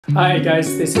Hi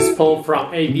guys, this is Paul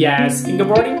from Avis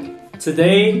Fingerboarding.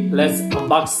 Today, let's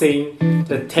unboxing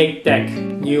the Take Deck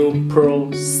new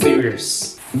Pro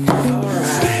series.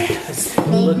 Alright, let's take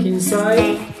a look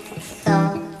inside.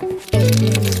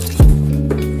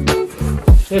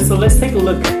 Okay, so let's take a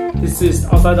look. This is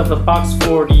outside of the box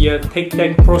for the Take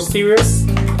Deck Pro series.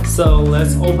 So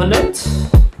let's open it.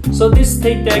 So this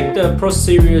Take Deck the Pro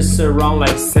series around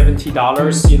like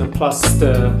 $70, plus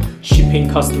the shipping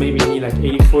cost maybe like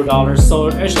 $84. So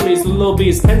actually it's a little bit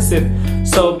expensive.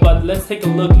 So but let's take a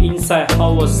look inside.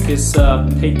 How was this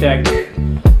Take Deck?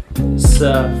 This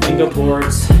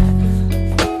fingerboard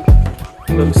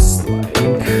looks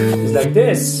like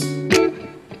this.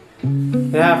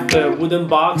 They have the wooden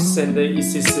box, and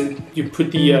you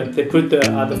put they put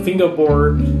the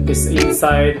fingerboard is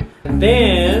inside, and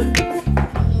then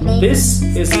this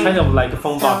is kind of like a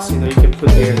phone box. You can put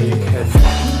there, you can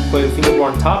put your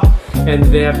fingerboard on top, and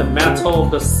they have the metal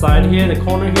on the side here, the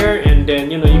corner here, and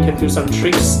then you can do some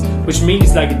tricks, which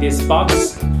means like this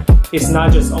box, it's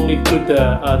not just only put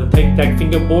the Take Deck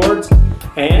fingerboard,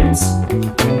 and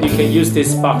you can use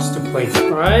this box to play.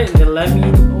 Alright, then let me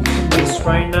open this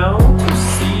right now to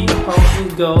see how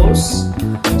it goes.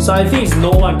 So I think it's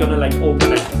no one gonna like open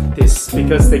like this,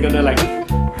 because they're gonna like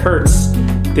hurt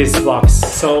this box.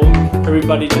 So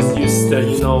everybody just use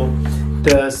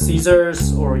the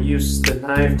scissors or use the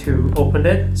knife to open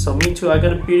it. So me too, I'm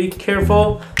gonna be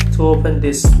careful to open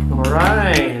this.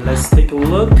 Alright, let's take a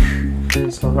look.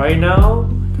 So right now,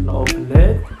 I'm gonna open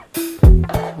it.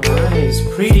 Alright, it's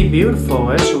pretty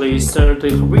beautiful. Actually, it's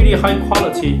really high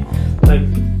quality. Like,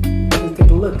 let's take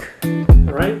a look.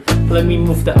 Alright, let me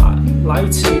move the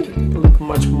light so you can look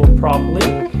much more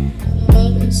properly.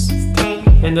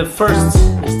 And the first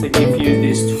is to give you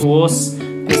these tools.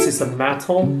 This is a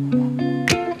metal.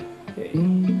 Okay.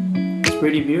 It's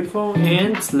pretty beautiful.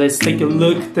 And let's take a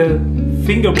look at the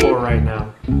fingerboard right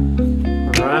now.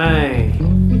 Alright.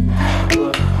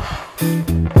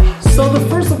 So the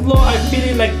first of all, I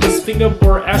feel like this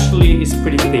fingerboard actually is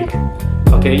pretty thick.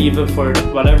 Okay, even for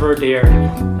whatever their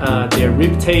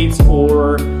rib tapes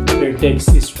or their decks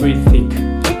is really thick.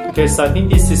 Okay, so I think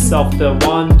this is of the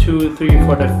 1, 2, 3,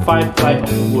 4, the 5 type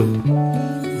of wood.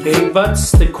 Okay, but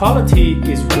the quality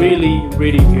is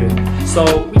really good.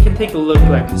 So we can take a look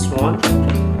like this one.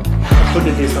 I put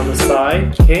this on the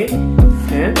side, okay,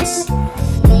 and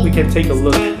we can take a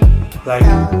look like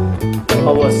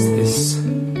how was this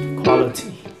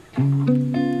quality.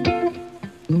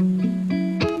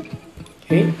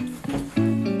 Okay,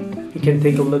 we can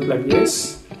take a look like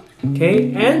this.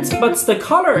 Okay, but the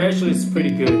color actually is pretty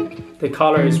good. The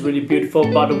color is really beautiful,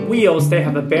 but the wheels, they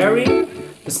have a bearing.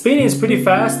 The spinning is pretty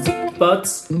fast, but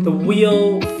the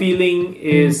wheel feeling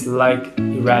is like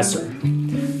eraser.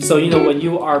 So when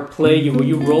you are playing, when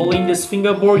you're rolling this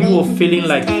fingerboard, you will feeling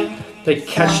like they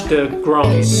catch the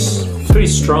ground. It's pretty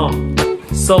strong.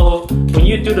 So when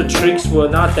you do the tricks, will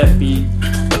not that be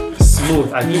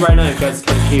smooth. I think right now you guys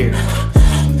can hear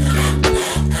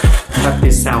have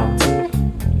this sound.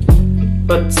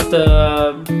 But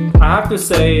I have to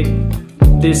say,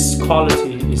 this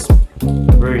quality is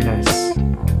very nice.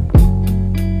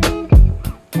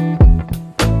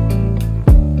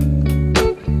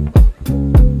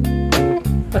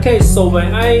 Okay, so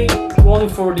when I going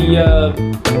for the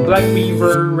Black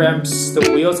River ramps, the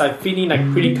wheels, I'm feeling like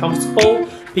pretty comfortable,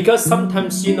 because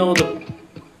sometimes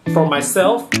for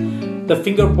myself, the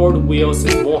fingerboard wheels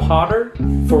is more harder.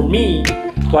 For me,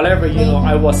 whatever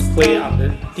I was playing on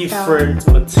the different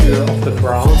material of the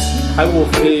ground, I will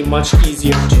feel it much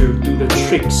easier to do the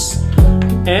tricks.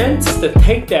 And the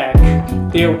Take Deck,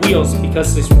 their wheels,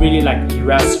 because it's really like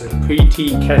eraser, pretty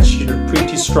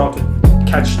strong to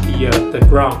catch the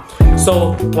ground.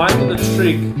 So when I do the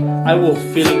trick, I will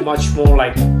feel it much more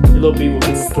like a little bit with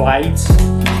it slide.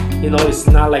 It's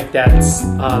not like that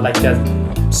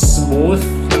smooth.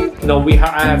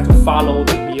 I have to follow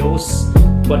the wheels.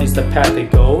 What is the path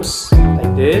that goes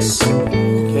like this?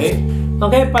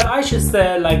 Okay, but I should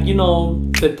say, like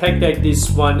the Take Deck, this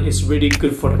one is really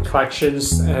good for the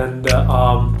collections, and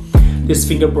this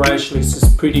fingerboard actually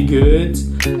is pretty good.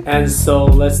 And so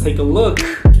let's take a look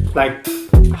like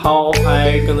how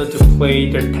I gonna play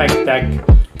the Take Deck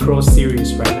Pro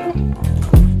series right now.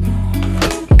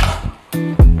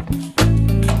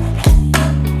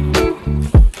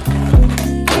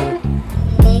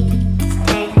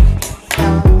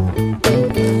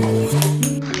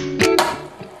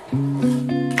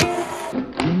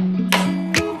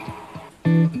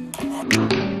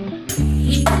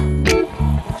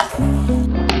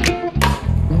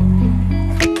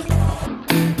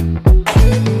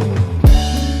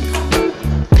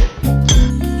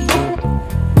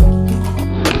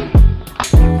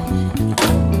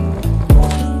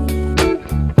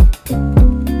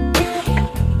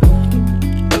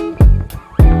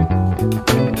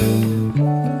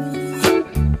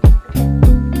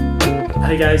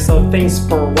 guys, so thanks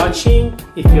for watching.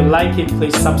 If you like it,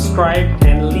 please subscribe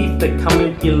and leave the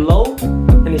comment below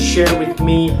and share with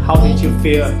me how did you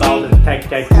feel about the Tech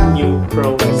Deck New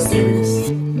Pro series.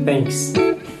 Thanks.